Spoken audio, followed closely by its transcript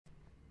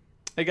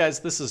Hey guys,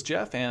 this is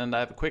Jeff and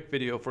I have a quick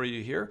video for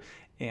you here.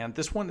 And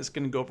this one is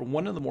going to go over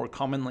one of the more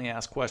commonly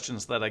asked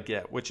questions that I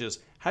get, which is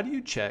how do you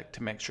check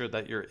to make sure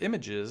that your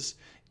images,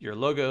 your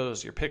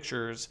logos, your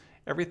pictures,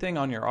 everything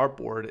on your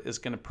artboard is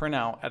going to print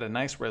out at a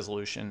nice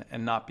resolution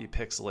and not be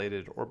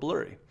pixelated or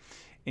blurry.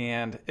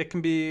 And it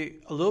can be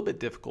a little bit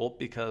difficult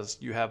because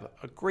you have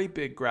a great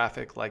big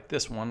graphic like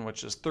this one,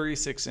 which is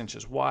 36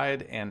 inches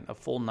wide and a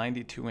full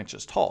 92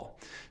 inches tall.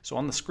 So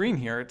on the screen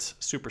here, it's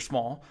super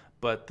small,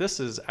 but this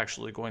is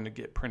actually going to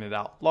get printed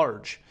out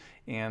large.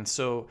 And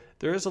so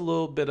there is a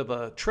little bit of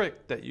a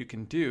trick that you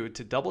can do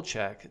to double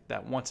check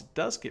that once it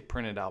does get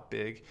printed out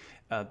big,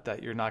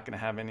 that you're not going to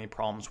have any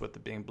problems with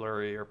it being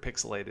blurry or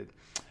pixelated.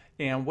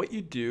 And what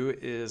you do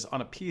is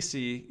on a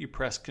PC, you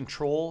press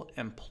Control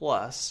and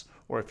plus,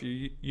 or if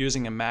you're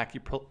using a Mac,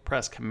 you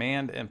press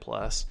Command and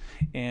plus,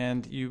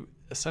 and you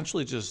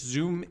essentially just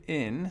zoom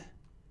in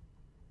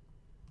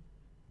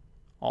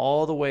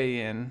all the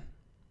way in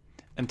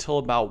until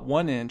about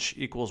 1 inch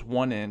equals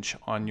 1 inch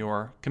on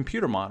your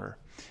computer monitor.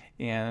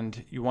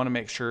 And you want to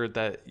make sure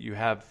that you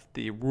have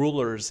the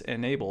rulers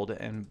enabled,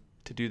 and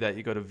to do that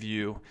you go to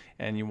View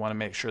and you want to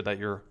make sure that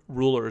your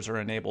rulers are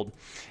enabled,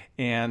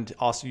 and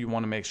also you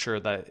want to make sure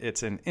that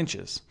it's in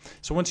inches.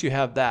 So once you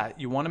have that,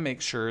 you want to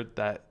make sure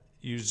that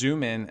you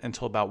zoom in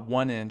until about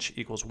 1 inch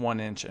equals 1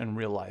 inch in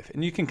real life.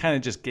 And you can kind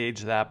of just gauge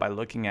that by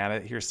looking at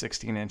it. Here's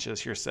 16 inches,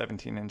 here's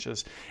 17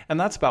 inches, and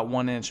that's about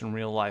 1 inch in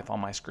real life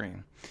on my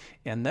screen.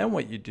 And then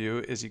what you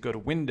do is you go to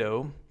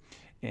Window,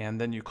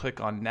 and then you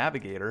click on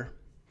Navigator,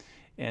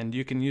 and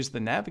you can use the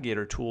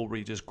Navigator tool where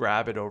you just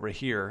grab it over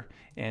here,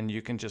 and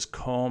you can just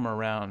comb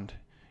around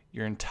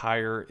your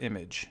entire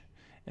image.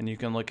 And you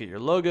can look at your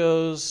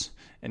logos,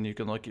 and you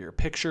can look at your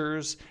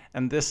pictures,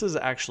 and this is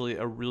actually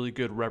a really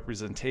good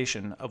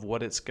representation of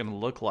what it's going to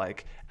look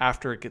like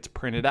after it gets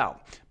printed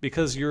out,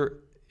 because you're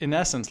in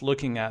essence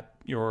looking at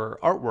your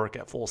artwork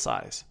at full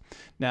size.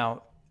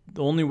 Now,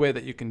 the only way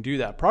that you can do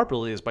that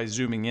properly is by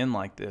zooming in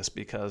like this,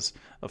 because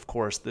of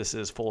course this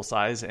is full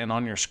size, and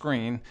on your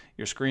screen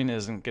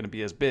isn't going to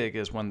be as big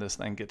as when this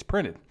thing gets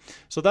printed.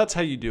 So that's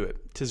how you do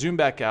it. To zoom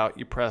back out,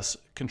 you press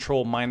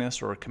Control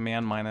minus or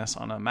Command minus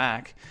on a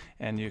Mac,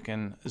 and you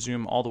can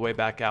zoom all the way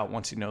back out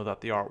once you know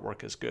that the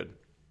artwork is good.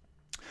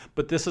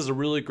 But this is a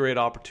really great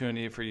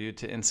opportunity for you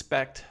to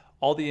inspect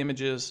all the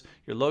images,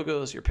 your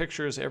logos, your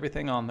pictures,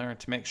 everything on there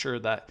to make sure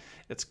that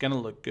it's going to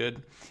look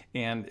good.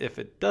 And if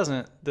it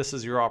doesn't, this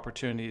is your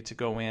opportunity to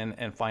go in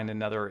and find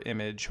another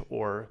image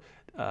or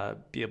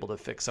be able to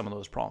fix some of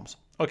those problems.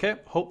 Okay,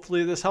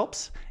 hopefully this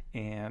helps.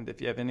 And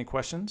if you have any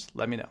questions,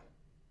 let me know.